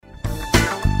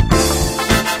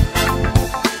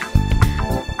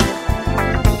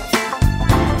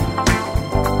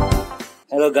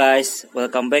Hello guys,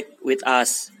 welcome back with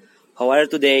us. How are you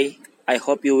today? I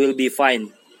hope you will be fine.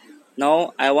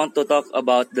 Now I want to talk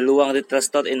about the Dluwang retail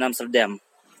store in Amsterdam.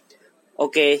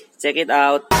 Okay, check it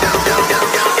out.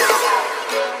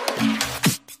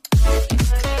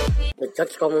 The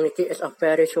Dutch community is a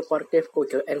very supportive to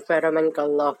the environmental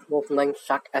love movement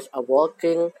such as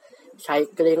walking,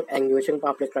 cycling and using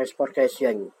public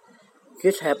transportation.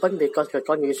 This happens because the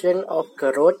condition of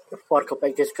the road for the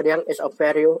pedestrian is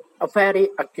very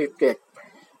acute,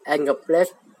 and the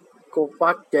place to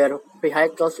park their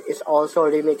vehicles is also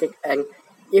limited, and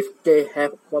if they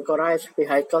have motorized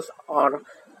vehicles or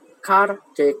car,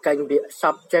 they can be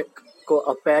subject to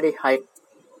a very high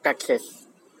taxes.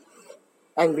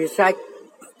 And besides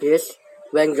this,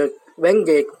 when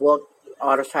they walk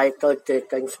or cycle, they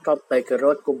can stop by the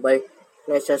road to buy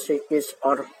necessities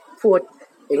or food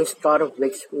in store,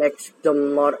 which makes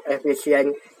them more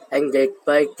efficient, and they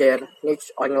buy their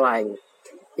needs online.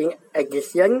 In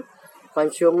addition,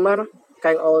 consumers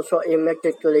can also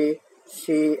immediately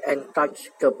see and touch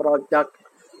the product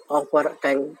offer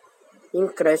can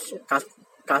increase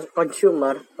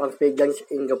consumer confidence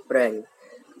in the brand.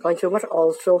 Consumers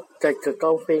also get the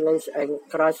convenience and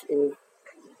trust in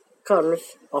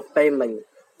terms of payment.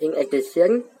 In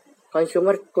addition,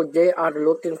 consumers today are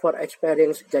looking for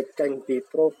experience that can be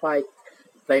provided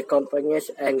by companies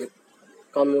and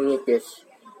communities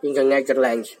in the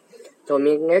Netherlands,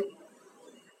 dominated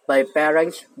by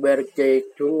parents where they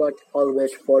do not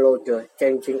always follow the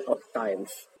changing of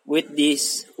times. With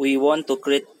this, we want to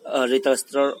create a retail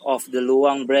store of the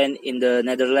Dluwang brand in the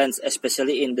Netherlands,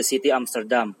 especially in the city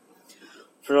Amsterdam.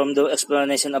 From the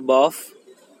explanation above,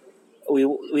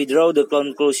 we draw the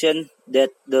conclusion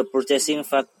that the purchasing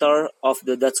factor of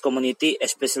the Dutch community,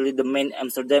 especially the main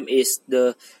Amsterdam, is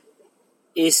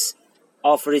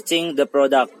of reaching the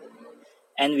product,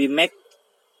 and we make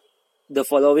the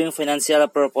following financial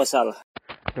proposal.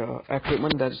 The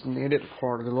equipment that is needed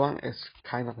for the Dluwang is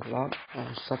kind of a lot,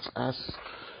 such as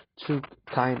two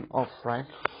kind of rack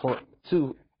for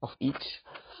two of each,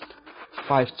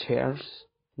 5 chairs,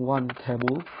 one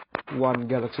table, one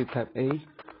Galaxy Type A,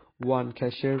 one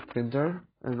cashier printer,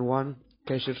 and one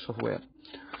cashier software.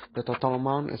 The total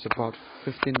amount is about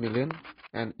 15 million,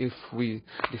 and if we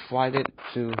divide it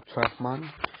to 12 months,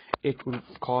 it will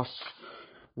cost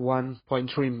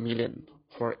 1.3 million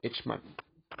for each month.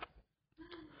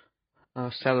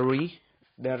 Salary,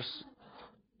 there's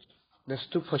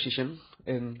two positions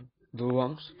in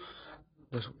Dluwang's.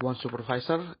 There's one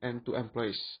supervisor and 2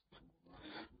 employees,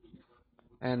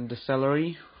 and the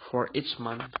salary for each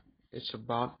month is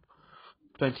about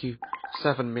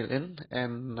 27 million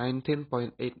and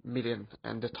 19.8 million,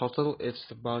 and the total is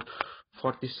about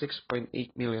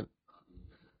 46.8 million.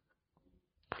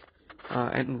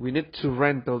 And we need to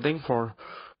rent building for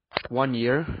 1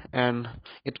 year, and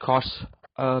it costs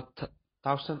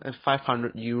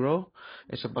 1,500 euro.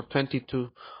 It's about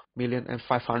 22 million and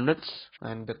 500,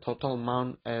 and the total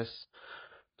amount is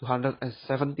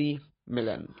 270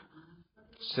 million.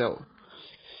 So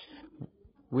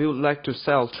we would like to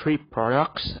sell 3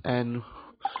 products, and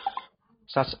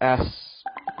such as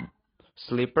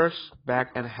slippers, bag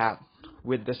and hat,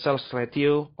 with the sales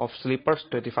ratio of slippers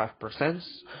 25%,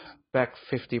 bag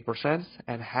 50%,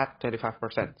 and hat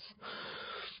 25%.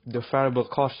 The variable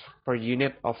cost per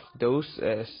unit of those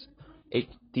is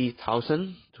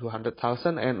 80,000,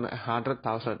 200,000, and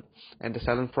 100,000, and the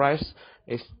selling price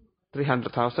is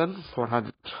 300,000,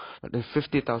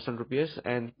 450,000 rupees,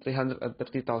 and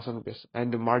 330,000 rupees,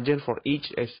 and the margin for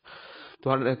each is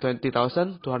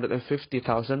 220,000,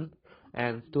 250,000,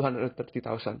 and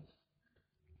 230,000.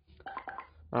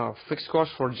 Fixed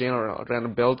cost for general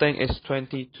rent building is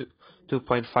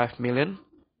 22.5 million.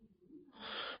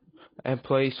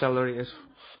 Employee salary is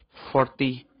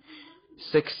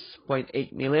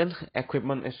 46.8 million.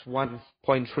 Equipment is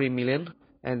 1.3 million,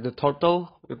 and the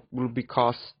total will be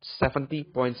cost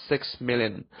 70.6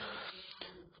 million.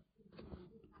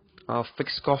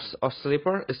 Fixed cost of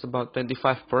slipper is about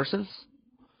 25%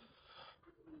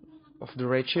 of the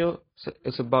ratio.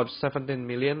 It's about 17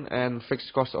 million, and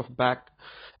fixed cost of bag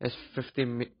is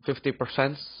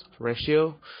 50%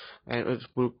 ratio, and it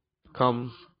will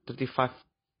become 35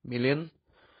 million,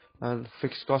 and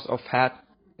fixed cost of hat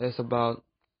is about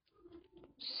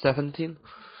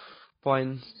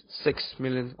 17.6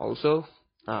 million also.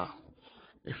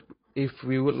 If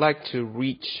we would like to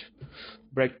reach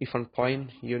break-even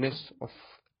point units of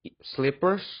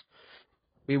slippers,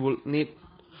 we will need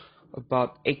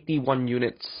about 81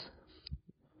 units,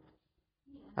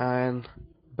 and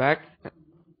bag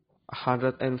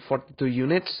 142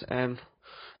 units, and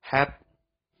hat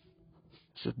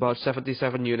about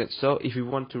 77 units. So if we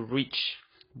want to reach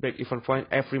break-even point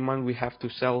every month, we have to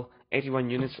sell 81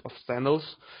 units of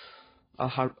sandals,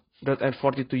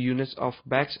 142 units of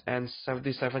bags, and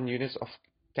 77 units of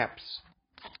caps.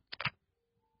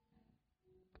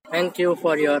 Thank you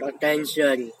for your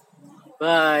attention.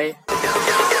 Bye.